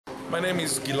My name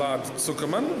is Ghil'ad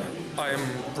Zuckermann. I am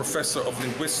Professor of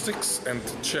Linguistics and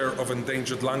Chair of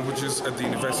Endangered Languages at the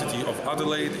University of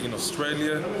Adelaide in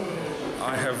Australia.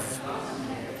 I have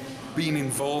been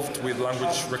involved with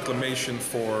language reclamation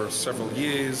for several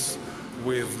years,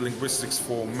 with linguistics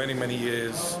for many, many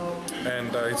years,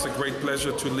 and it's a great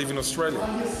pleasure to live in Australia.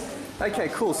 Okay,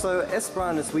 cool. So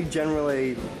Esperantists, we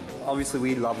generally, obviously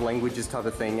we love languages type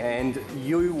of thing, and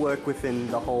you work within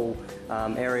the whole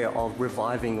area of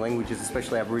reviving languages,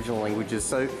 especially Aboriginal languages.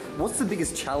 So what's the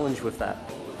biggest challenge with that?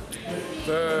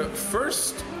 The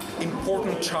first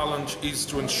important challenge is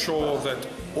to ensure that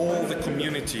all the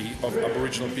community of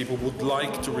Aboriginal people would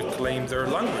like to reclaim their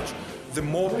language. The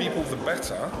more people, the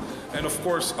better. And of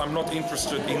course, I'm not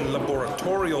interested in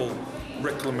laboratorial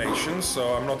reclamation,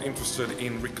 so I'm not interested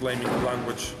in reclaiming a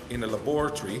language in a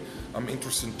laboratory. I'm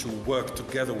interested to work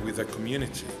together with the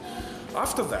community.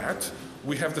 After that,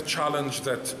 we have the challenge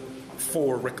that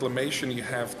for reclamation you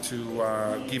have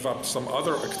to give up some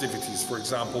other activities. For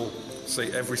example,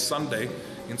 say every Sunday,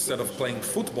 instead of playing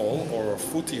football or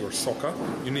footy or soccer,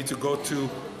 you need to go to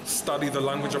study the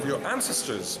language of your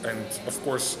ancestors. And of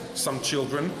course, some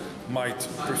children might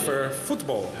prefer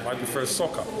football, might prefer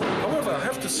soccer. However, I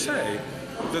have to say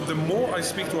that the more I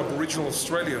speak to Aboriginal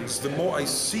Australians, the more I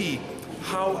see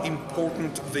how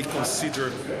important they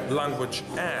consider language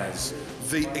as.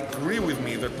 They agree with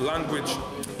me that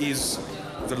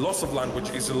the loss of language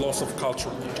is the loss of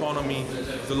cultural autonomy,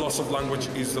 the loss of language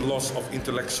is the loss of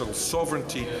intellectual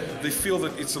sovereignty. They feel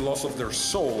that it's a loss of their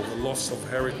soul, the loss of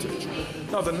heritage.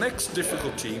 Now, the next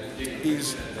difficulty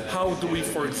is how do we,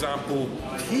 for example,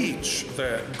 teach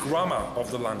the grammar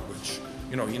of the language?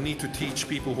 You know, you need to teach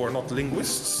people who are not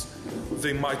linguists.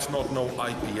 They might not know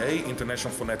IPA,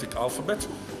 International Phonetic Alphabet.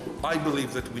 I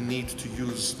believe that we need to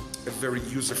use a very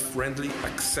user-friendly,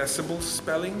 accessible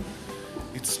spelling.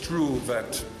 It's true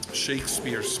that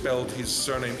Shakespeare spelled his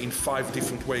surname in 5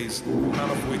 different ways, none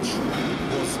of which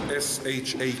was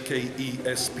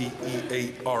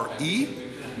S-H-A-K-E-S-P-E-A-R-E,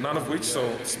 none of which, so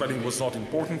spelling was not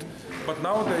important. But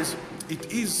nowadays,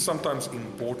 it is sometimes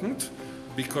important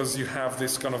because you have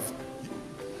this kind of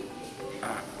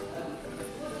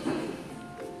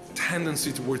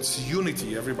tendency towards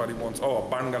unity. Everybody wants,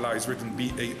 Bangala is written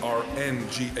B-A-R-N-G-A-R-L-A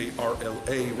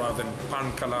rather than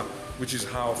Pankala, which is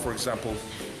how, for example,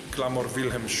 Clamor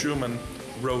Wilhelm Schumann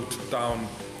wrote down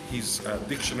his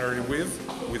dictionary with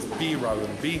B rather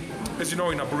than B. As you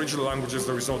know, in Aboriginal languages,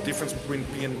 there is no difference between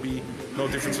P and B, no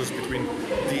differences between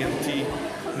D and T,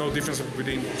 no difference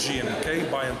between G and K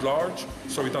by and large,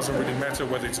 so it doesn't really matter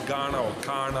whether it's Ghana or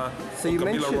Kana, so or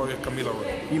Camilla Roy or Camilla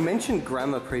Roy. You mentioned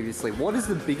grammar previously. What is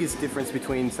the biggest difference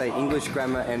between, say, English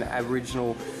grammar and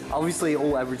Aboriginal? Obviously,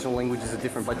 all Aboriginal languages are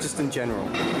different, but just in general.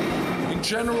 In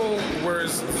general,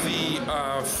 whereas the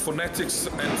phonetics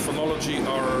and phonology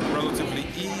are relatively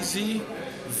easy,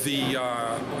 the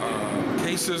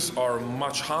cases are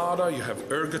much harder. You have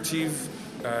ergative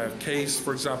case,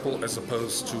 for example, as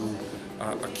opposed to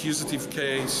accusative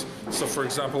case. So, for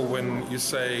example, when you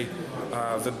say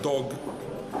the dog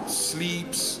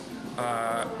sleeps,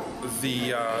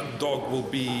 the dog will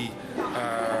be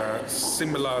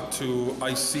similar to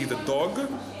I see the dog,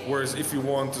 whereas if you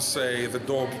want to say the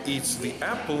dog eats the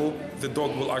apple, the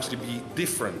dog will actually be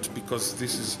different because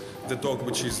this is the dog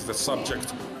which is the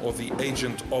subject or the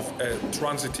agent of a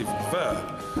transitive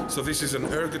verb. So this is an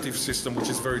ergative system which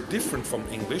is very different from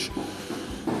English.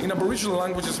 In Aboriginal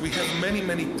languages, we have many,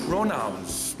 many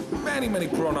pronouns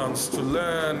to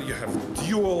learn. You have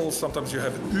dual, sometimes you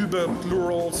have über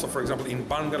plural. So for example, in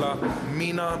Bangala,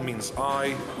 Mina means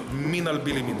I,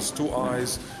 Minalbili means 2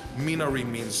 eyes, Minari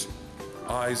means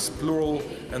eyes plural.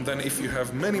 And then if you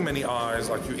have many, many eyes,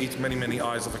 like you eat many, many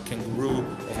eyes of a kangaroo,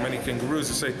 of many kangaroos,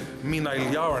 you say Mina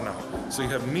Ilyarna. So you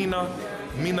have Mina,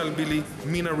 Minalbili,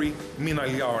 Minari,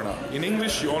 Minaljarna. In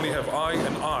English, you only have I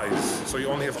and eyes, so you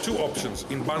only have 2 options.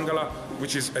 In Bangala,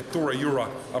 which is a Tura-Yura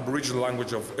Aboriginal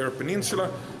language of Eyre Peninsula,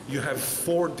 you have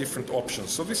 4 different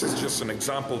options. So this is just an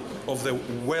example of the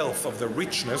wealth, of the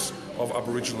richness of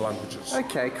Aboriginal languages.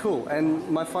 Okay, cool. And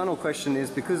my final question is,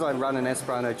 because I run an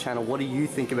Esperanto channel, what do you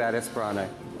think about Esperanto?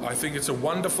 I think it's a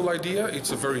wonderful idea. It's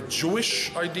a very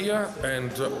Jewish idea,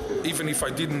 and even if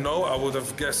I didn't know, I would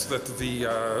have guessed that the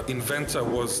inventor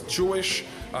was Jewish.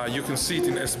 You can see it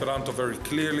in Esperanto very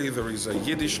clearly. There is a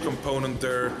Yiddish component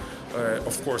there,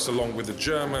 of course, along with the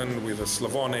German, with the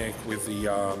Slavonic, with the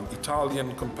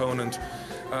Italian component.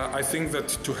 I think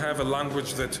that to have a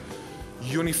language that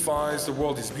unifies the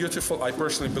world is beautiful. I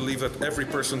personally believe that every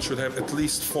person should have at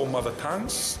least 4 mother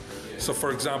tongues. So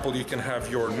for example, you can have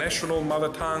your national mother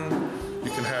tongue, you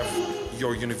can have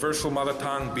your universal mother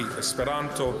tongue, be it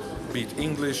Esperanto, be it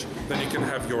English. Then you can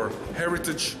have your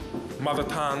heritage mother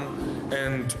tongue,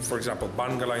 and for example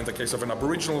Bangla in the case of an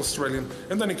Aboriginal Australian,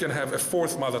 and then you can have a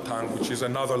fourth mother tongue, which is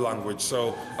another language.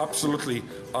 So absolutely,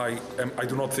 I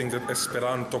do not think that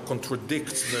Esperanto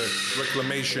contradicts the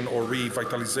reclamation or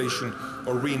revitalization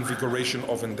or reinvigoration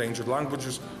of endangered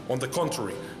languages. On the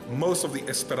contrary, most of the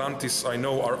Esperantists I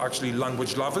know are actually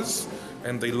language lovers,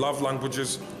 and they love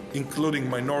languages, including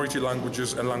minority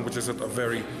languages and languages that are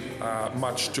very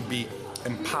much to be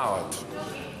empowered.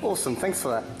 Awesome, thanks for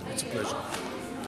that. It's a pleasure.